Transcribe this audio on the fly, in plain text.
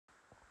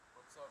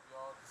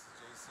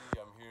see,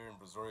 I'm here in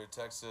Brazoria,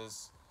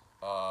 Texas.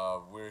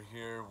 We're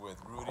here with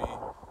Rudy.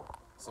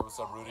 Say what's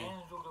up, Rudy.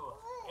 Anzaldua.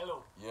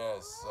 Hello.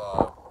 Yes.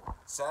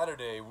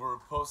 Saturday, we were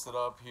posted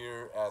up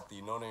here at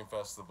the No Name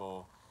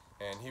Festival,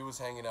 and he was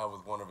hanging out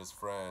with one of his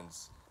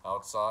friends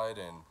outside,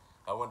 and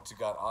I went to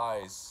got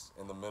ice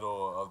in the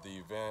middle of the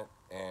event,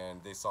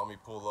 and they saw me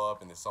pull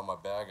up, and they saw my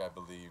bag, I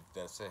believe,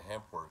 that said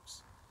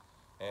Hempworks.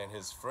 And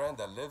his friend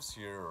that lives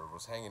here or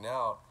was hanging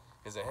out,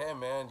 he said, "Hey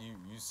man,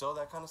 you sell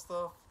that kind of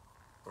stuff?"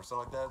 Or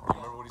something like that. Do you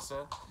remember what he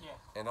said? Yeah.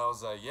 And I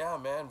was like, "Yeah,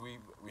 man, we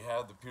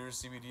have the pure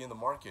CBD in the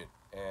market."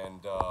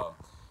 And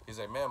he's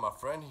like, "Man, my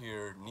friend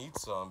here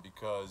needs some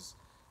because,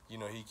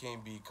 he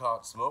can't be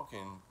caught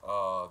smoking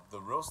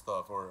the real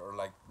stuff or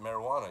like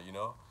marijuana, you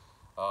know."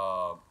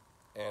 Uh,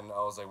 and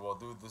I was like, "Well,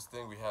 dude, this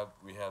thing we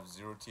have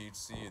zero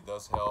THC. It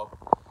does help."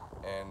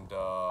 And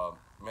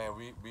man,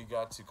 we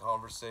got to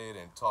conversate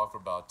and talk for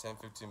about 10,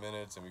 15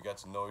 minutes, and we got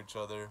to know each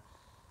other.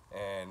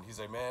 And he's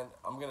like, "Man,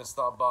 I'm gonna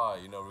stop by.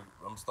 I'm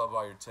gonna stop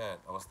by your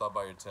tent. I'm gonna stop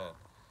by your tent."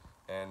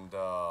 And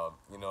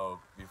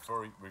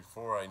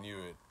before I knew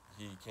it,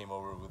 he came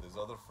over with his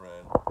other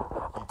friend.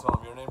 Can you tell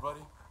him your name,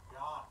 buddy?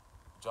 John.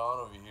 John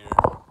over here.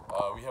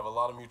 We have a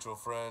lot of mutual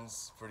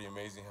friends. Pretty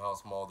amazing how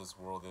small this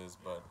world is.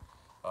 But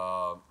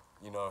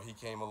he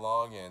came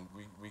along, and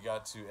we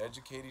got to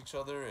educate each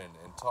other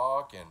and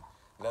talk and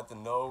let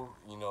them know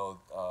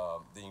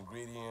the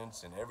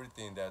ingredients and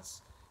everything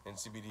that's in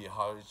CBD,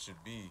 how it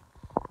should be.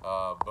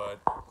 But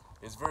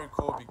it's very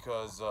cool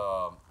because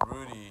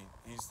Rudy,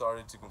 he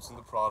started to consume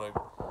the product,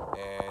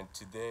 and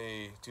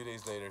today, 2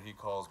 days later, he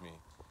calls me,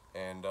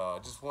 and I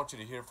just want you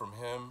to hear from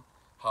him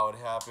how it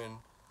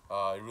happened.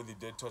 It really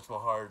did touch my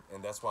heart,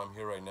 and that's why I'm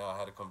here right now. I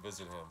had to come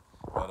visit him,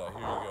 but here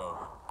you go.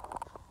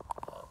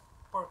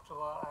 First of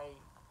all, I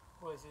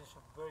was in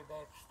some very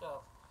bad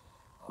stuff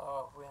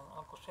when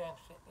Uncle Sam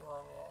sent me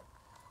on that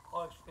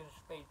all expense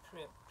paid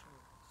trip to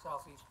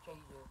Southeast Asia.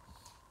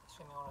 He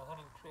sent me on a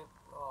hunting trip,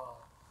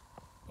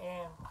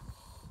 and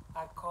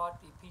I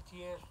caught the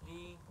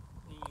PTSD.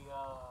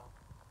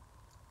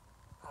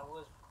 I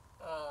was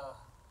the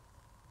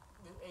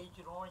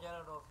Agent Orange. I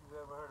don't know if you've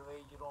ever heard of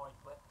Agent Orange,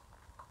 but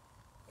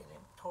it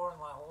tore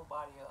my whole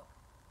body up.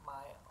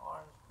 My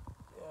arms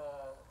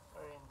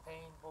are in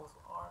pain. Both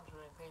arms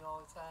are in pain all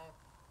the time.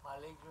 My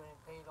legs are in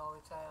pain all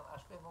the time. I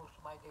spend most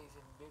of my days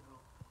in the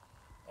bedroom,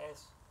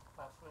 as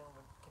my friend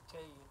can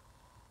tell you.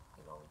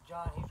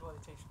 John, he's the one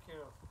that takes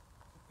care of.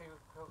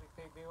 Helps me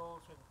pay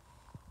bills and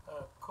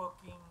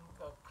cooking,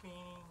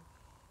 cleaning,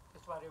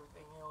 just about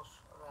everything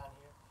else around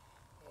here.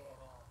 And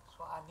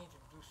so I needed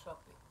to do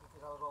something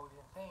because I was always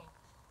in pain.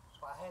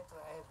 So I had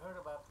heard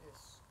about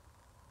this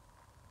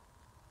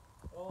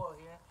oil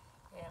here,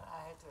 and I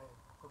had to,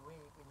 when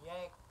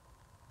Yak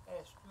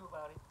asked you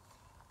about it,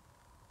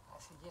 I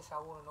said, yes, I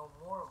want to know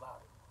more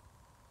about it.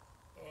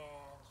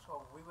 And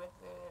so we went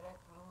there that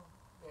afternoon,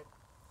 that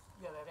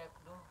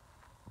afternoon,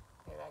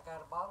 and I got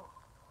a bottle.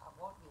 I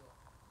bought me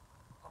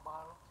a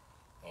bottle,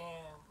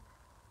 and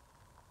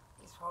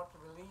it's hard to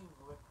believe,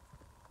 but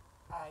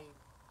I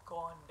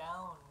gone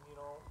down,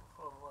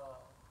 from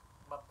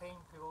my pain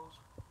pills.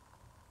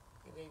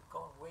 They've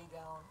gone way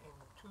down. In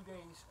 2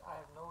 days,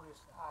 I've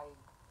noticed I'm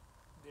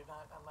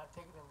not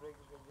taking them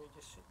regularly. They're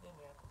just sitting in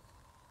there.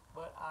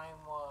 But I'm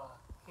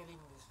hitting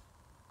this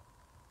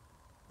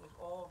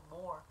oil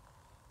more,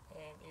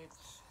 and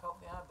it's helped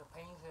me out. The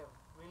pains have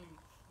really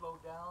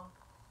slowed down.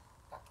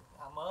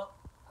 I'm up.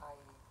 I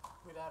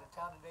went out of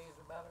town today, as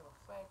a matter of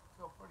fact.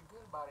 Feel pretty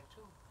good about it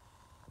too.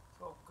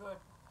 Feel good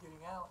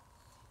getting out,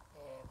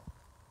 and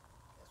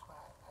that's why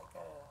I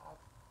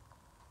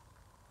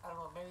don't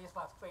know. Maybe it's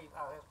my faith.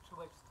 I have too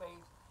much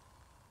faith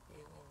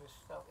in this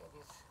stuff, and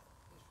it's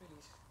really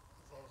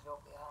it has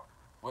helped me out.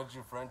 What did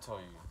your friend tell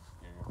you,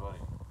 your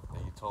buddy,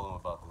 that you told him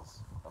about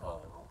this?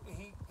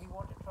 He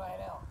wanted to try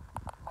it out.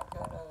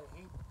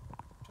 He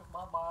took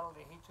my bottle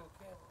and he took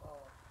him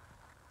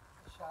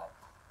a shot,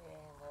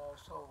 and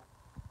so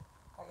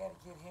I got to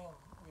get him.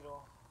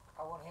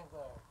 I want him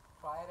to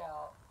try it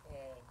out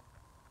and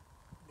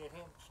let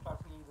him start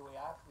feeling the way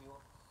I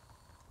feel.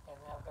 And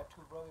then I've got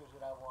two brothers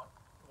that I want.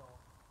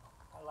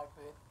 I'd like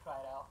for them to try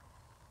it out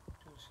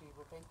to see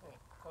what they think.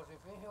 Because if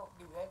it helped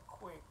me that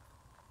quick,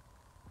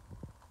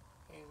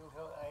 it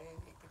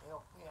could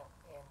help them,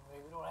 and they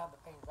don't have the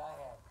pains I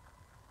have.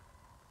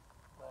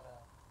 But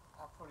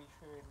I'm pretty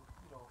sure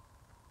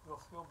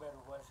you'll feel better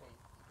once you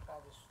try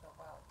this stuff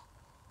out.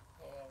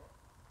 And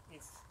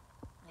it's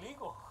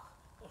legal.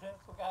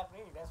 That's what got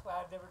me. That's why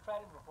I've never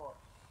tried it before,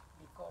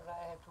 because I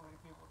had too many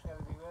people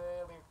telling me,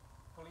 well, the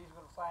police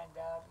are gonna find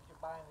out that you're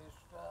buying this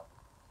stuff.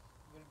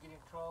 You're gonna get in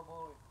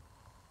trouble.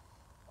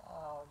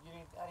 I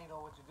didn't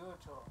know what to do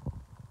to them.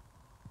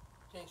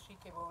 JC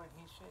came over and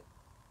he said,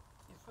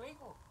 it's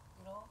legal,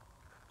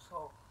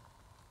 So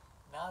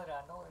now that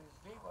I know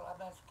it's legal,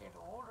 I'm not scared to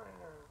order it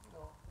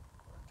or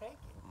take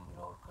it,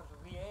 because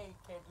the VA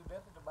can't do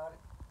nothing about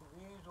it. The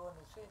VA is the one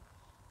that said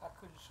I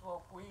couldn't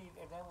smoke weed,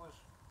 and that was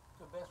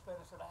the best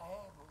medicine I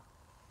had was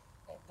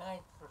at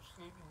night for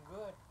sleeping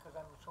good because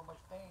I'm in so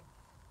much pain.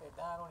 And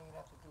now I don't even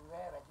have to do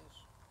that. I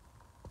just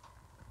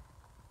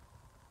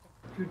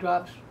few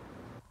drops.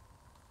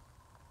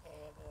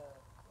 And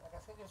like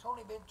I said, it's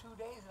only been 2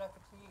 days and I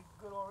can feel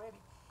good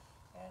already.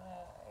 And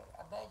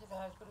I imagine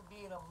how it's going to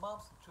be in a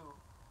month or two.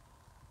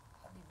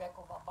 I'll be back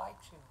on my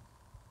bikes and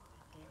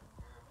get,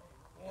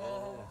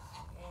 yeah,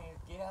 and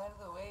get out of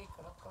the way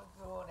because I'm going to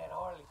go on that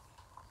Harley.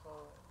 So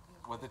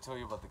What they tell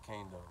you about the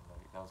cane though?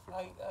 Like that was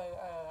I, pretty I,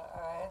 I,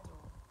 I had to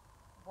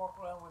walk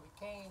around with a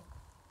cane.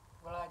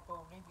 Well, I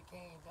don't need the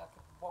cane. I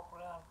can walk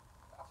around.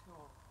 I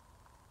feel,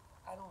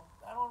 I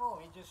don't know.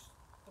 It just,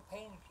 the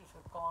pain just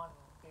have gone.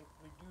 They've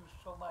reduced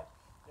so much.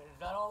 It's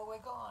not all the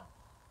way gone,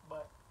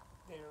 but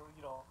they're,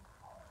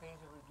 pains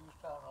have reduced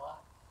down a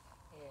lot.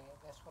 And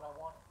that's what I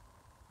wanted.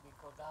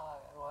 Because now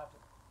I don't have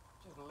to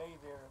just lay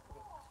there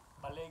with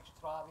my legs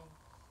throbbing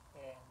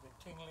and the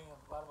tingling at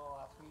the bottom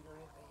of my feet or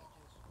anything.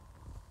 It just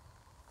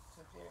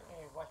sit there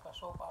and watch my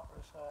soap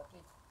operas. I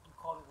think you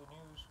call it the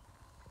news,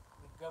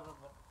 the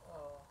government,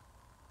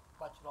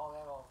 watching all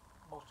that all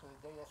most of the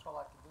day. That's all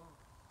I can do.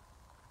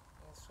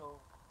 And so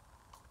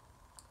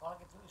all I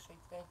can do is say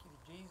thank you to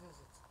Jesus.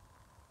 It's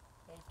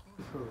thank you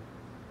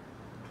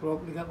for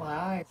opening up my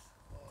eyes.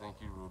 Thank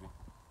you, Rudy.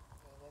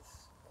 And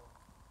that's,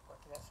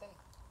 what can I say?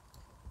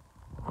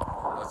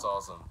 That's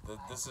awesome.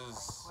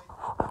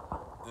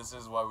 This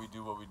is why we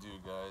do what we do,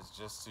 guys.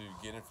 Just to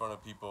get in front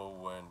of people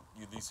when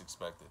you least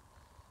expect it.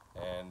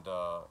 And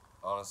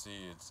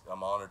honestly,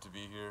 I'm honored to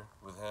be here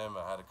with him.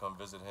 I had to come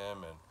visit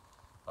him and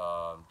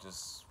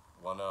just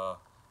wanna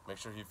make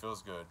sure he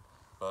feels good.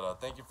 But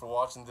thank you for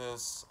watching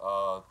this.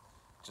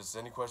 Just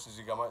any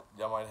questions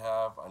y'all might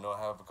have. I know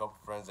I have a couple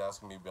friends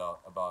asking me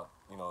about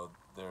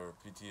their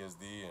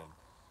PTSD,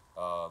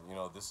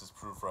 and this is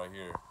proof right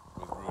here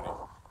with Rudy.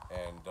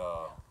 And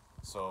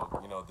so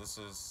this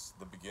is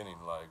the beginning.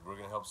 Like we're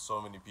gonna help so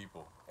many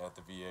people at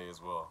the VA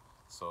as well.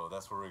 So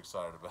that's what we're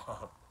excited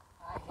about.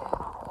 I have,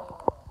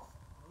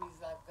 the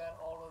reason I've got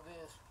all of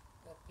this,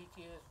 that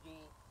PTSD,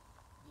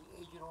 the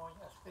Agent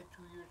Orange, I spent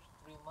 2 years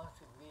and 3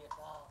 months in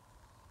Vietnam.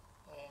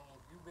 And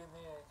if you've been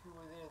there, if you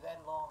were there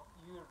that long,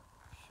 you're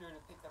sure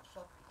to pick up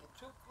something. It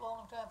took a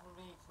long time for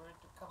me for it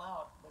to come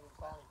out, but it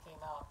finally came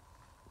out.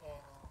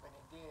 And when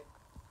it did,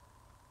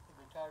 it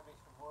retired me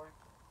from work.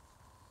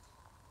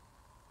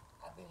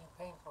 I've been in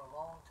pain for a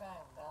long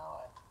time.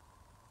 Now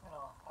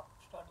I'm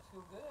starting to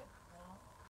feel good.